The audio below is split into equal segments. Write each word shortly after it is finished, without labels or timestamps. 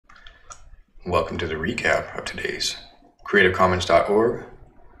Welcome to the recap of today's CreativeCommons.org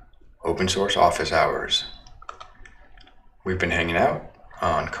open source office hours. We've been hanging out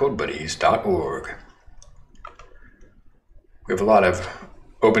on CodeBuddies.org. We have a lot of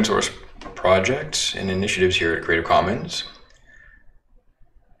open source projects and initiatives here at Creative Commons,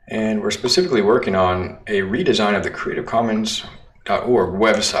 and we're specifically working on a redesign of the CreativeCommons.org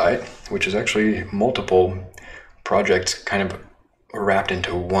website, which is actually multiple projects kind of wrapped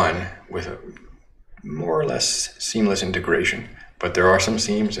into one with a more or less seamless integration, but there are some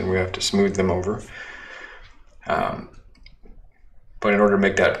seams and we have to smooth them over. But in order to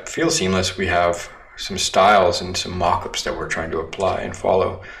make that feel seamless, we have some styles and some mockups that we're trying to apply and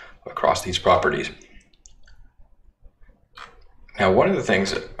follow across these properties. Now, one of the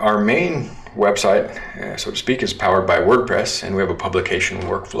things, our main website, so to speak, is powered by WordPress, and we have a publication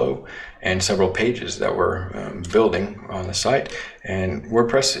workflow and several pages that we're building on the site. And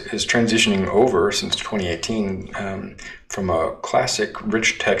WordPress is transitioning over since 2018 from a classic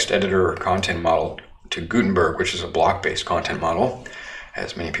rich text editor content model to Gutenberg, which is a block-based content model,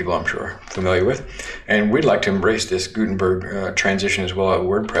 as many people I'm sure are familiar with. And we'd like to embrace this Gutenberg transition as well at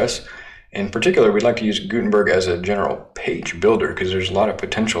WordPress. In particular, we'd like to use Gutenberg as a general page builder because there's a lot of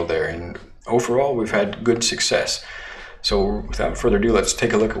potential there, and overall we've had good success. So without further ado, let's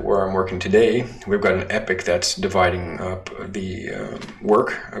take a look at where I'm working today. We've got an epic that's dividing up the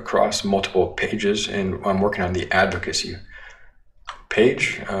work across multiple pages, and I'm working on the advocacy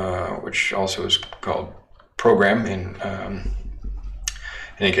page, which also is called program. In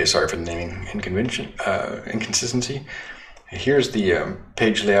any case, sorry for the naming inconsistency. Here's the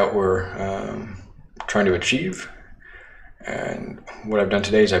page layout we're trying to achieve, and what I've done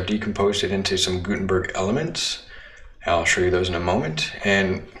today is I've decomposed it into some Gutenberg elements. I'll show you those in a moment,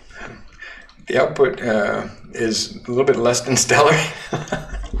 and the output is a little bit less than stellar,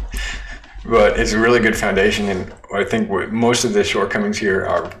 but it's a really good foundation, and I think most of the shortcomings here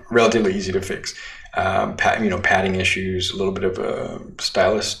are relatively easy to fix. Padding issues, a little bit of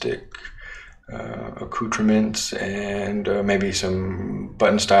stylistic accoutrements, and maybe some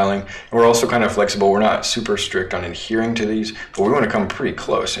button styling. And we're also kind of flexible. We're not super strict on adhering to these, but we want to come pretty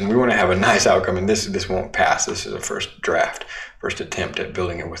close, and we want to have a nice outcome. And this won't pass. This is a first draft, first attempt at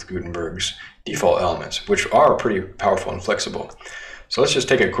building it with Gutenberg's default elements, which are pretty powerful and flexible. So let's just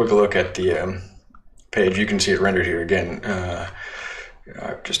take a quick look at the page. You can see it rendered here again.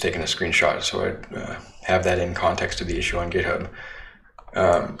 I've just taken a screenshot, so I have that in context of the issue on GitHub.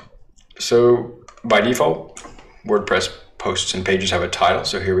 So by default, WordPress posts and pages have a title.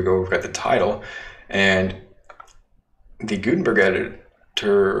 So here we go, we've got the title, and the Gutenberg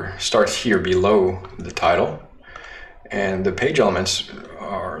editor starts here below the title. And the page elements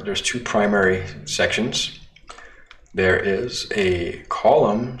there's two primary sections. There is a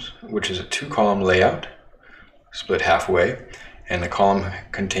column, which is a 2-column layout, split halfway, and the column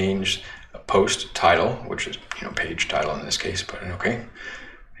contains a post title, which is page title in this case, but okay.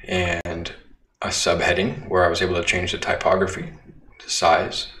 And a subheading where I was able to change the typography, the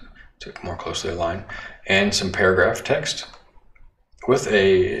size to more closely align, and some paragraph text with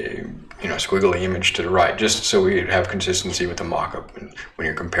a squiggly image to the right, just so we have consistency with the mockup. And when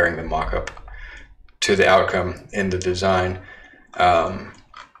you're comparing the mockup to the outcome in the design,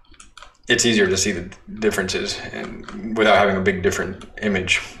 it's easier to see the differences and without having a big different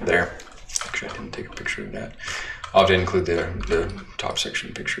image there. Actually, I didn't take a picture of that. I'll have to include the top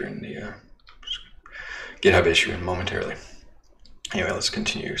section picture in the GitHub issue momentarily. Anyway, let's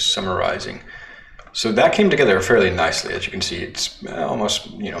continue summarizing. So that came together fairly nicely. As you can see, it's almost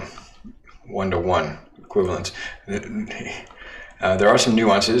one-to-one equivalence. There are some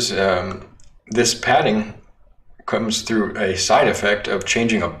nuances. This padding comes through a side effect of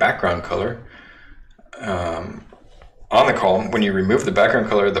changing a background color. On the column, when you remove the background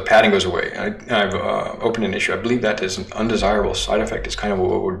color, the padding goes away. I've opened an issue. I believe that is an undesirable side effect. It's kind of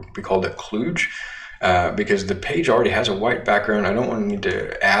what would be called a kludge, because the page already has a white background. I don't want to need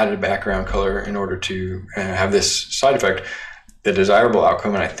to add a background color in order to have this side effect. The desirable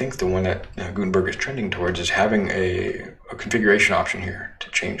outcome, and I think the one that Gutenberg is trending towards, is having a configuration option here to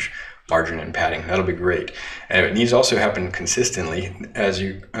change margin and padding. That'll be great. And it needs to also happen consistently. As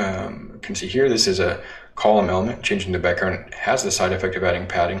you can see here, this is a column element. Changing the background has the side effect of adding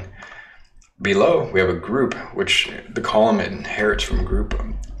padding. Below, we have a group, which the column inherits from group.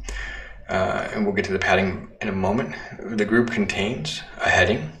 And we'll get to the padding in a moment. The group contains a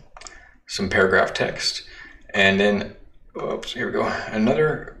heading, some paragraph text, and then, oops, here we go,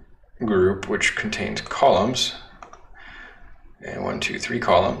 another group which contains columns, and 1, 2, 3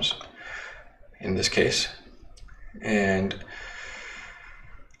 columns in this case. And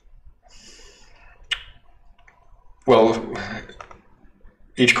Well,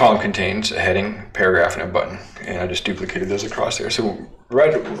 each column contains a heading, paragraph, and a button, and I just duplicated those across there. So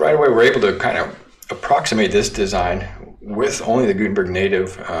right away, we're able to kind of approximate this design with only the Gutenberg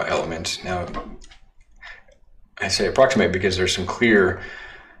native elements. Now, I say approximate because there's some clear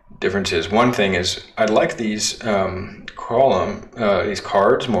differences. One thing is I'd like these these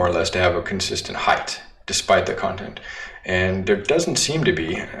cards more or less to have a consistent height despite the content. And there doesn't seem to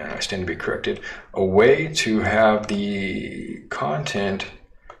be, and I stand to be corrected, a way to have the content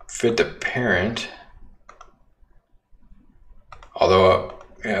fit the parent. Although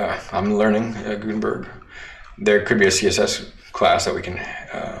I'm learning Gutenberg, there could be a CSS class that we can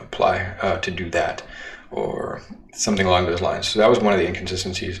apply to do that, or something along those lines. So that was one of the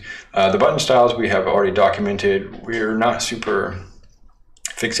inconsistencies. The button styles we have already documented. We're not super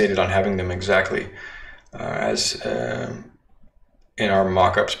fixated on having them exactly as in our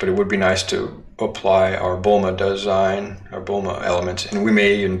mockups, but it would be nice to apply our Bulma design, our Bulma elements, and we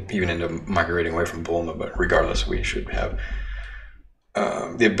may even end up migrating away from Bulma, but regardless, we should have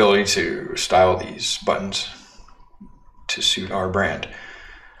the ability to style these buttons to suit our brand.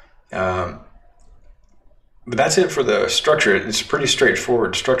 But that's it for the structure. It's a pretty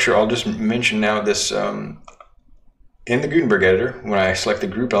straightforward structure. I'll just mention now this in the Gutenberg editor, when I select the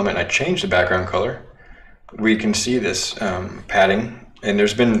group element and I change the background color, we can see this padding, and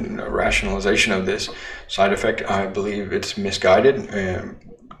there's been a rationalization of this side effect. I believe it's misguided,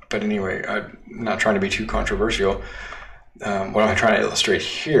 but anyway, I'm not trying to be too controversial. What I'm trying to illustrate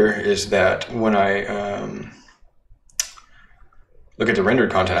here is that when I look at the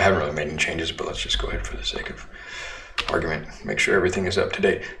rendered content, I haven't really made any changes, but let's just go ahead for the sake of argument, make sure everything is up to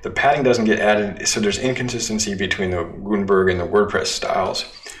date. The padding doesn't get added, so there's inconsistency between the Gutenberg and the WordPress styles.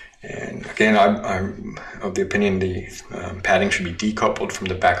 And again, I'm of the opinion the padding should be decoupled from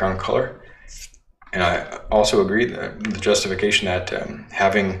the background color. And I also agree that the justification that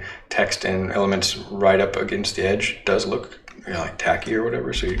having text and elements right up against the edge does look like tacky or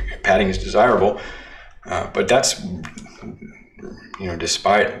whatever, so padding is desirable, but that's,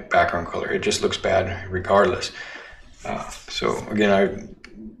 despite background color, it just looks bad regardless. So again,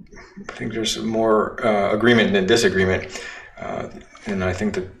 I think there's more agreement than disagreement, and I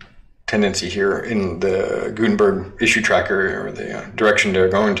think the tendency here in the Gutenberg issue tracker, or the direction they're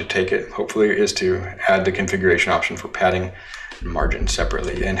going to take it, hopefully, is to add the configuration option for padding and margin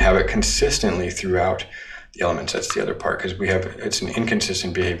separately and have it consistently throughout the elements. That's the other part, because it's an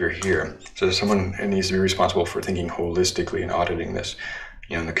inconsistent behavior here. So someone needs to be responsible for thinking holistically and auditing this.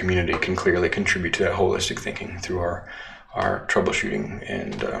 The community can clearly contribute to that holistic thinking through our troubleshooting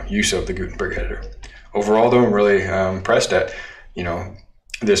and use of the Gutenberg editor. Overall, though, I'm really impressed at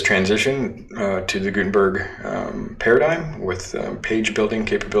this transition to the Gutenberg paradigm with page building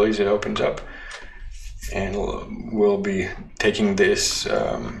capabilities it opens up, and we'll be taking these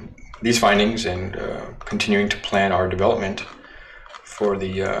findings and continuing to plan our development for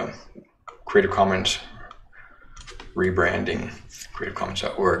the Creative Commons rebranding,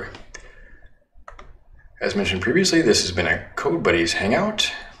 creativecommons.org. As mentioned previously, this has been a Code Buddies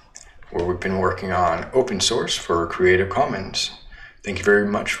Hangout, where we've been working on open source for Creative Commons. Thank you very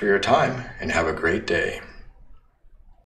much for your time, and have a great day.